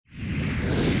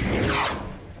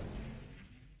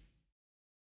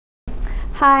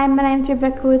Hi, my name's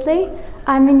Rebecca Woodley.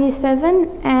 I'm in Year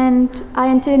 7 and I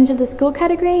entered into the school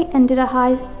category and did a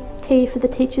high tea for the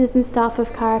teachers and staff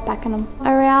of Chairo, Pakenham.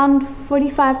 Around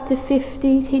 45 to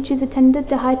 50 teachers attended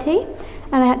the high tea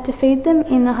and I had to feed them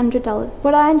in $100.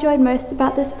 What I enjoyed most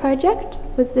about this project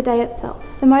was the day itself.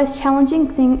 The most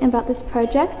challenging thing about this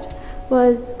project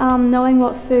was knowing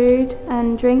what food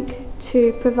and drink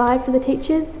to provide for the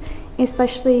teachers,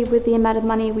 especially with the amount of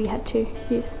money we had to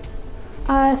use.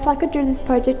 If I could do this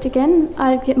project again,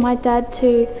 I'd get my dad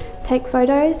to take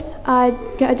photos, I'd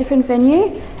get a different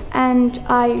venue, and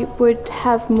I would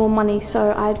have more money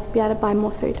so I'd be able to buy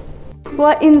more food.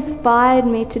 What inspired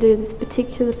me to do this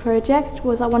particular project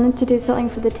was I wanted to do something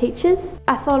for the teachers.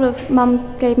 I thought of,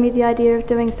 Mum gave me the idea of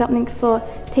doing something for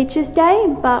Teachers'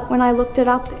 Day, but when I looked it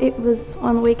up it was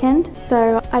on the weekend,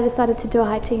 so I decided to do a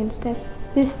high tea instead.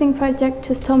 This Think project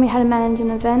has taught me how to manage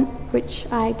an event, which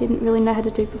I didn't really know how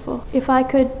to do before. If I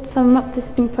could sum up this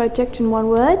Think project in one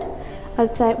word,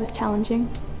 I'd say it was challenging.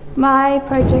 My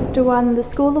project won the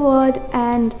school award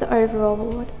and the overall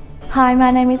award. Hi,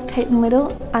 my name is Peyton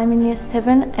Little. I'm in Year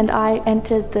 7 and I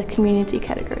entered the community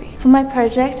category. For my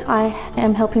project, I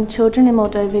am helping children in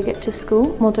Moldova get to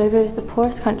school. Moldova is the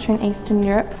poorest country in Eastern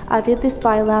Europe. I did this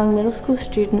by allowing middle school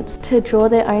students to draw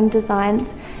their own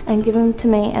designs and give them to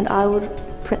me and I would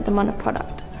print them on a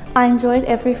product. I enjoyed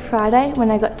every Friday when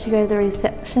I got to go to the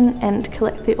reception and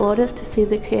collect the orders to see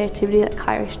the creativity that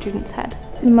Chairo students had.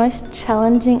 The most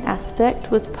challenging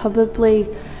aspect was probably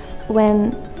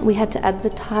when we had to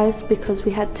advertise because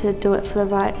we had to do it for the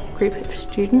right group of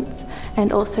students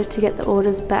and also to get the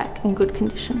orders back in good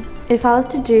condition. If I was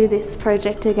to do this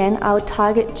project again, I would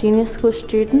target junior school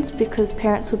students because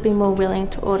parents would be more willing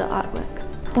to order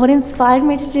artworks. What inspired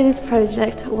me to do this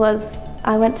project was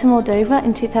I went to Moldova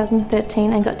in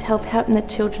 2013 and got to help out in the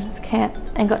children's camps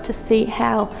and got to see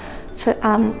how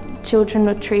children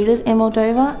were treated in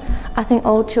Moldova. I think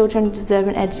all children deserve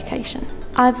an education.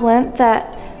 I've learnt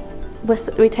that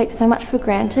we take so much for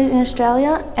granted in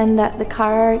Australia and that the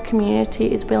Chairo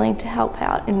community is willing to help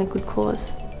out in a good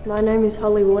cause. My name is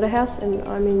Holly Waterhouse and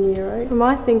I'm in Year 8. For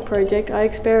my Think project, I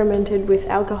experimented with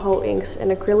alcohol inks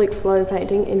and acrylic flow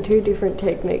painting in 2 different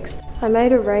techniques. I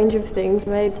made a range of things,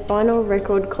 made vinyl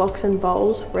record clocks and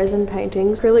bowls, resin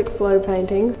paintings, acrylic flow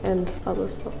paintings and other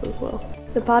stuff as well.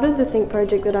 The part of the Think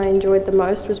project that I enjoyed the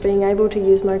most was being able to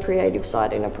use my creative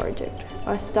side in a project.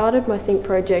 I started my Think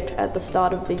project at the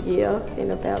start of the year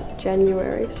in about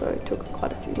January, so it took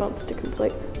quite a few months to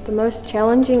complete. The most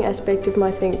challenging aspect of my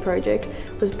Think project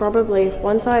was probably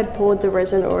once I had poured the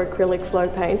resin or acrylic flow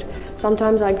paint,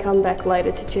 sometimes I'd come back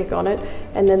later to check on it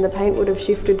and then the paint would have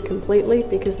shifted completely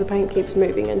because the paint keeps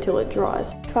moving until it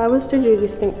dries. If I was to do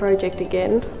this Think project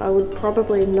again, I would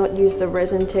probably not use the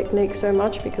resin technique so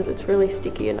much because it's really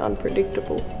sticky and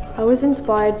unpredictable. I was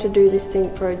inspired to do this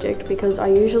Think project because I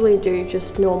usually do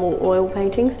just normal oil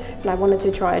paintings and I wanted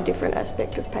to try a different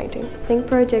aspect of painting. Think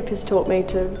project has taught me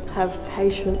to have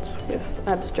patience with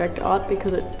abstract art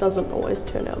because it doesn't always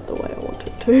turn out the way I want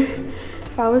it to.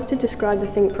 If I was to describe the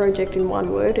Think project in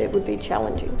one word, it would be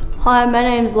challenging. Hi, my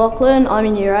name's Lachlan, I'm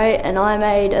in Year 8 and I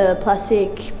made a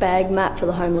plastic bag mat for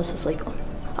the homeless to sleep on.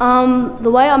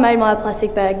 The way I made my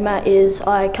plastic bag mat is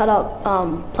I cut up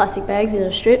plastic bags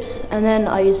into strips and then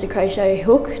I used a crochet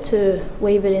hook to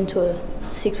weave it into a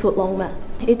 6-foot long mat.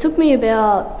 It took me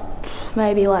about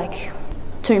maybe like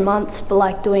 2 months, but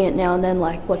like doing it now and then,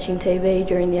 like watching TV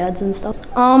during the ads and stuff.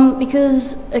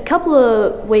 Because a couple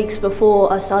of weeks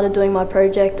before I started doing my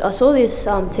project, I saw this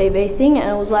TV thing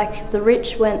and it was like the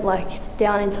rich went like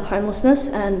down into homelessness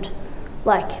and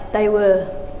like they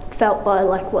were felt by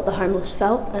like what the homeless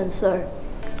felt, and so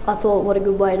I thought what a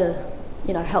good way to,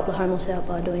 you know, help the homeless out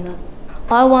by doing that.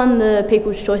 I won the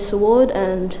People's Choice Award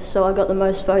and so I got the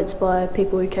most votes by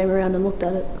people who came around and looked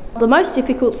at it. The most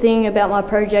difficult thing about my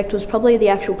project was probably the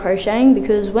actual crocheting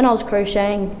because when I was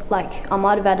crocheting, like I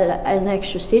might have added an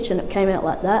extra stitch and it came out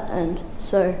like that, and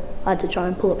so I had to try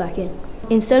and pull it back in.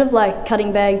 Instead of like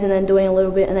cutting bags and then doing a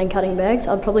little bit and then cutting bags,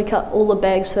 I'd probably cut all the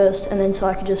bags first and then so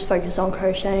I could just focus on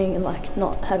crocheting and like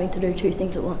not having to do 2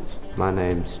 things at once. My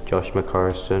name's Josh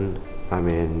McCorriston. I'm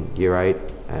in Year 8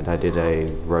 and I did a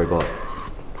robot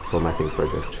for my Think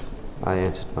project. I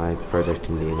entered my project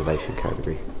in the innovation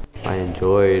category. I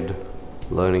enjoyed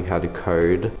learning how to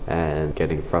code and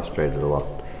getting frustrated a lot.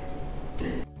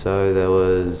 So there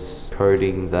was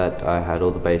coding that I had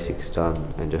all the basics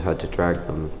done and just had to drag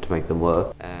them to make them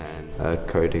work, and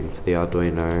coding for the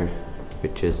Arduino,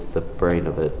 which is the brain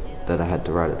of it, that I had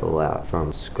to write it all out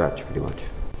from scratch pretty much.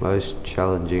 Most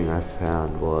challenging I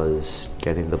found was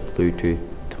getting the Bluetooth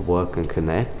to work and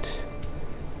connect,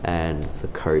 and the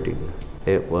coding.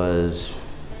 It was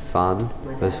fun.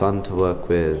 It was fun to work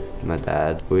with my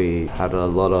dad. We had a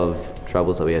lot of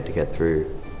troubles that we had to get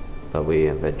through, but we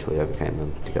eventually overcame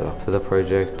them together. For the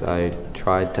project, I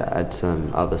tried to add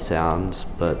some other sounds,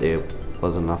 but it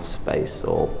wasn't enough space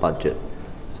or budget.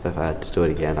 So if I had to do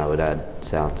it again, I would add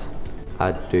sounds.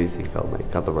 I do think I'll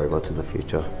make other robots in the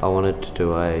future. I wanted to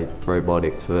do a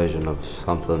robotics version of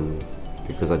something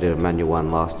because I did a manual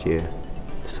one last year.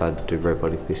 Decided to do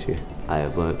robotic this year. I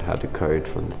have learned how to code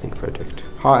from the Think project.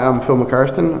 Hi, I'm Phil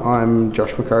McCarriston. I'm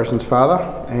Josh McCarriston's father,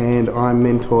 and I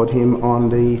mentored him on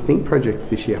the Think project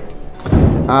this year.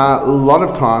 A lot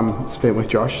of time spent with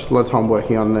Josh, a lot of time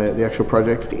working on the actual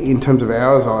project. In terms of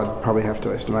hours, I'd probably have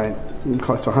to estimate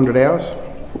close to 100 hours.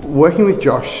 Working with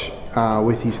Josh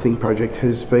with his Think project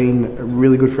has been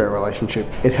really good for our relationship.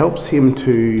 It helps him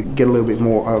to get a little bit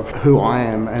more of who I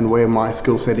am and where my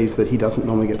skill set is that he doesn't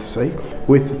normally get to see.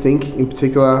 With the Think in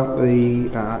particular, the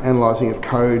analysing of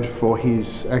code for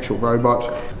his actual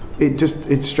robot,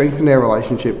 it strengthened our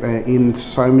relationship in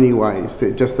so many ways.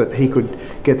 Just that he could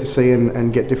get to see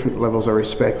and get different levels of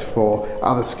respect for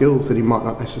other skills that he might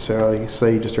not necessarily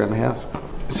see just around the house.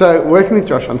 So working with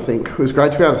Josh on Think, it was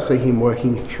great to be able to see him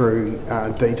working through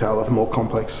detail of more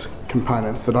complex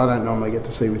components that I don't normally get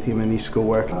to see with him in his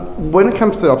schoolwork. When it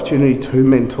comes to the opportunity to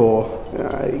mentor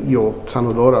your son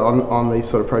or daughter on these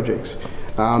sort of projects,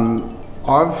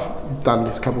 I've done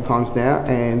this a couple of times now,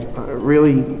 and I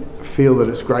really feel that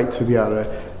it's great to be able to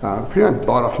pretty much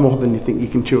bite off more than you think you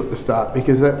can chew at the start,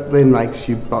 because that then makes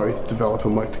you both develop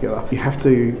and work together. You have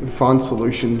to find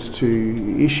solutions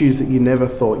to issues that you never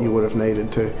thought you would have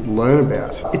needed to learn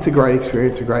about. It's a great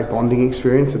experience, a great bonding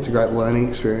experience, it's a great learning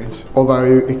experience.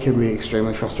 Although it can be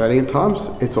extremely frustrating at times,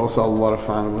 it's also a lot of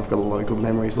fun, and we've got a lot of good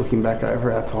memories looking back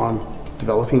over our time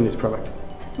developing this product.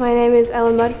 My name is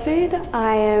Ellen Mudford.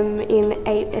 I am in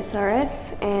 8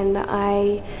 SRS, and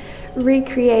I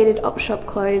recreated op shop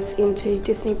clothes into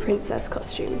Disney princess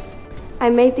costumes. I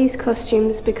made these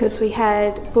costumes because we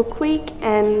had book week,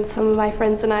 and some of my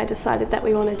friends and I decided that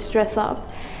we wanted to dress up,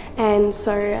 and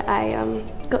so I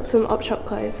got some op shop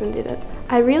clothes and did it.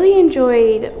 I really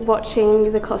enjoyed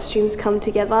watching the costumes come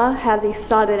together, how they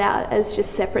started out as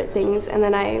just separate things and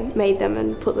then I made them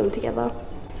and put them together.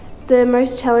 The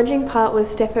most challenging part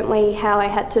was definitely how I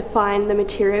had to find the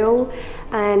material,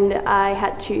 and I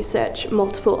had to search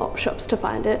multiple op shops to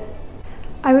find it.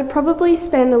 I would probably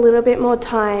spend a little bit more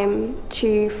time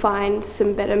to find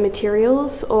some better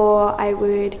materials, or I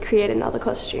would create another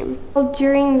costume. Well,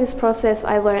 during this process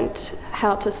I learnt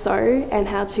how to sew and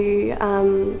how to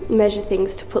measure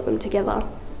things to put them together.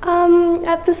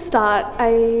 At the start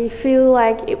I feel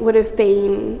like it would have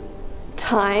been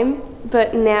time,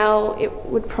 but now it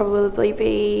would probably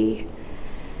be,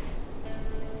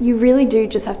 you really do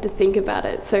just have to think about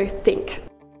it, so think.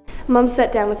 Mum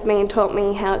sat down with me and taught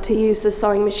me how to use the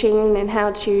sewing machine and how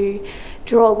to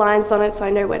draw lines on it so I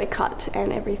know where to cut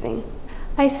and everything.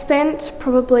 I spent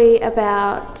probably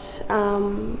about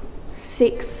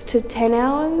 6 to 10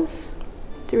 hours.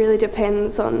 It really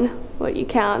depends on what you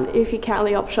count, if you count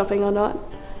the op shopping or not.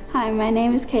 Hi, my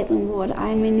name is Caitlin Ward.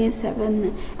 I'm in Year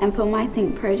 7, and for my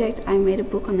Think project I made a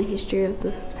book on the history of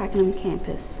the Pakenham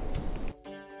campus.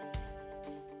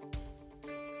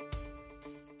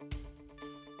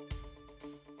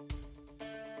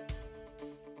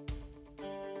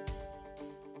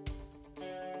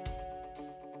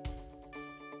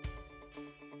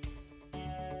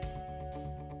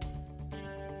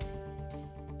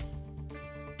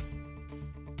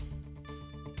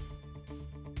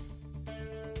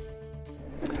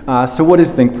 So what is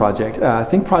Think Project?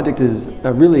 Think Project is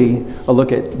really a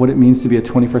look at what it means to be a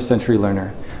 21st century learner,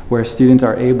 where students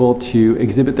are able to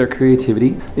exhibit their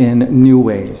creativity in new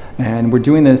ways. And we're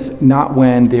doing this not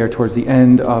when they are towards the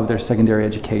end of their secondary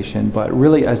education, but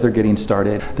really as they're getting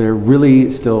started. They're really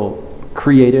still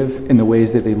creative in the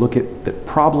ways that they look at the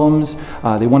problems.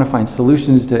 They want to find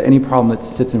solutions to any problem that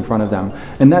sits in front of them.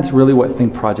 And that's really what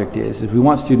Think Project is we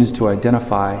want students to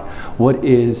identify what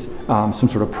is some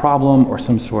sort of problem or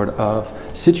some sort of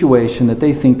situation that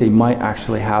they think they might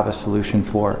actually have a solution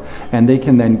for. And they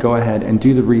can then go ahead and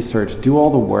do the research, do all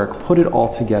the work, put it all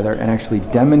together and actually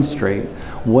demonstrate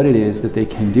what it is that they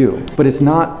can do. But it's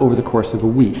not over the course of a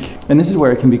week. And this is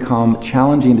where it can become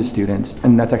challenging to students,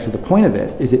 and that's actually the point of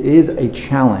it is a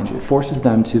challenge. It forces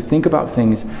them to think about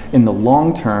things in the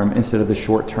long term instead of the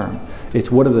short term. It's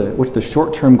what's the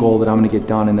short-term goal that I'm going to get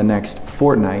done in the next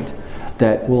fortnight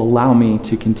that will allow me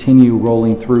to continue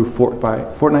rolling through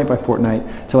fortnight by fortnight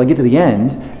till I get to the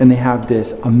end and they have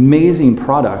this amazing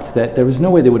product that there was no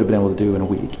way they would have been able to do in a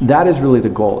week. That is really the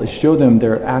goal, is show them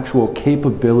their actual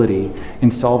capability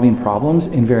in solving problems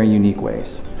in very unique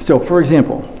ways. So for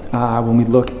example, when we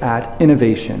look at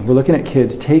innovation. We're looking at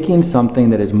kids taking something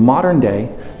that is modern day,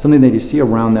 something they just see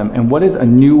around them, and what is a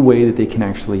new way that they can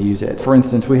actually use it. For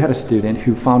instance, we had a student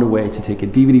who found a way to take a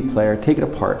DVD player, take it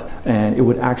apart, and it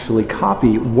would actually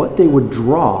copy what they would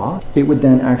draw. It would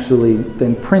then actually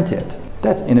print it.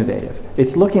 That's innovative.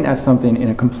 It's looking at something in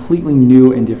a completely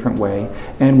new and different way.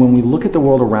 And when we look at the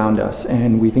world around us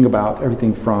and we think about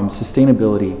everything from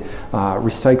sustainability,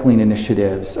 recycling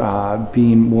initiatives,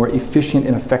 being more efficient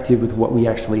and effective with what we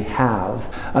actually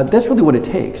have, that's really what it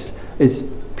takes,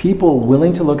 is people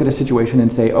willing to look at a situation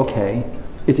and say, okay,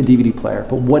 it's a DVD player,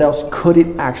 but what else could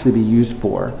it actually be used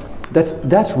for?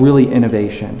 That's really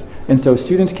innovation. And so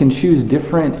students can choose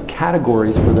different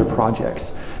categories for their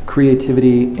projects: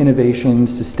 creativity, innovation,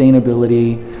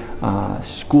 sustainability,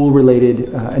 school-related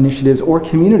initiatives, or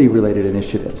community-related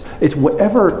initiatives. It's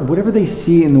whatever they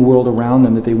see in the world around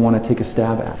them that they want to take a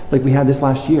stab at. Like we had this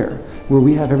last year, where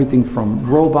we have everything from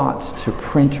robots to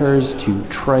printers to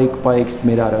trike bikes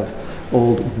made out of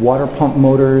old water pump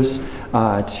motors,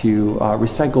 to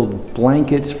recycled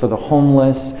blankets for the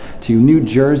homeless, to new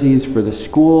jerseys for the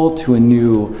school, to a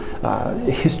new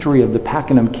history of the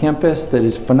Pakenham campus that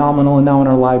is phenomenal and now in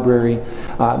our library.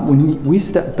 When we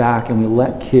step back and we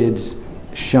let kids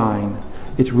shine,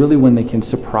 it's really when they can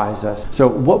surprise us. So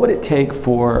what would it take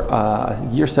for a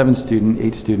Year 7 student,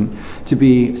 8 student, to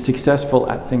be successful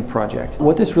at Think Project?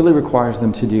 What this really requires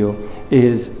them to do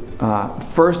is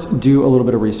first do a little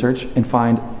bit of research and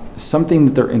find something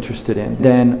that they're interested in.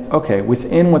 Then, okay,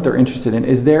 within what they're interested in,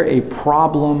 is there a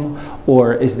problem,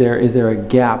 or is there a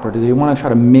gap, or do they want to try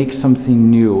to make something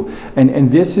new?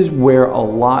 And this is where a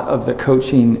lot of the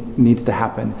coaching needs to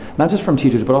happen, not just from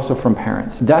teachers, but also from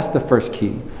parents. That's the first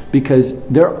key, because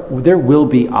there will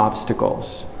be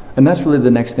obstacles. And that's really the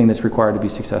next thing that's required to be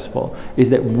successful, is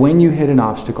that when you hit an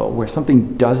obstacle where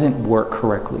something doesn't work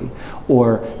correctly,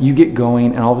 or you get going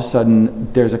and all of a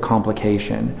sudden there's a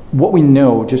complication, what we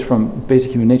know just from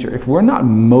basic human nature, if we're not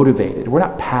motivated, we're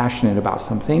not passionate about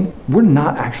something, we're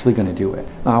not actually going to do it.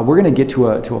 We're going to get to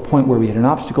a point where we hit an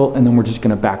obstacle and then we're just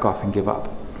going to back off and give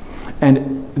up.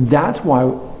 And that's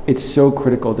why it's so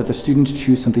critical that the students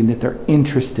choose something that they're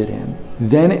interested in.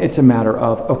 Then it's a matter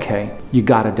of, okay, you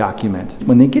gotta document.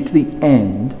 When they get to the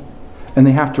end and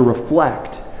they have to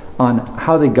reflect on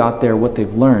how they got there, what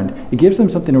they've learned, it gives them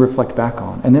something to reflect back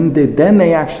on. And then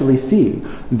they actually see,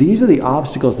 these are the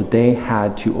obstacles that they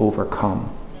had to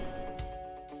overcome.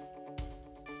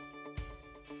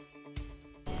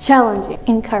 Challenging.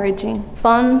 Encouraging.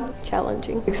 Fun.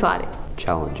 Challenging. Exciting.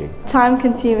 Challenging.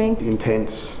 Time-consuming.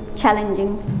 Intense.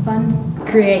 Challenging. Fun.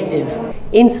 Creative.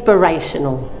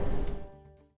 Inspirational.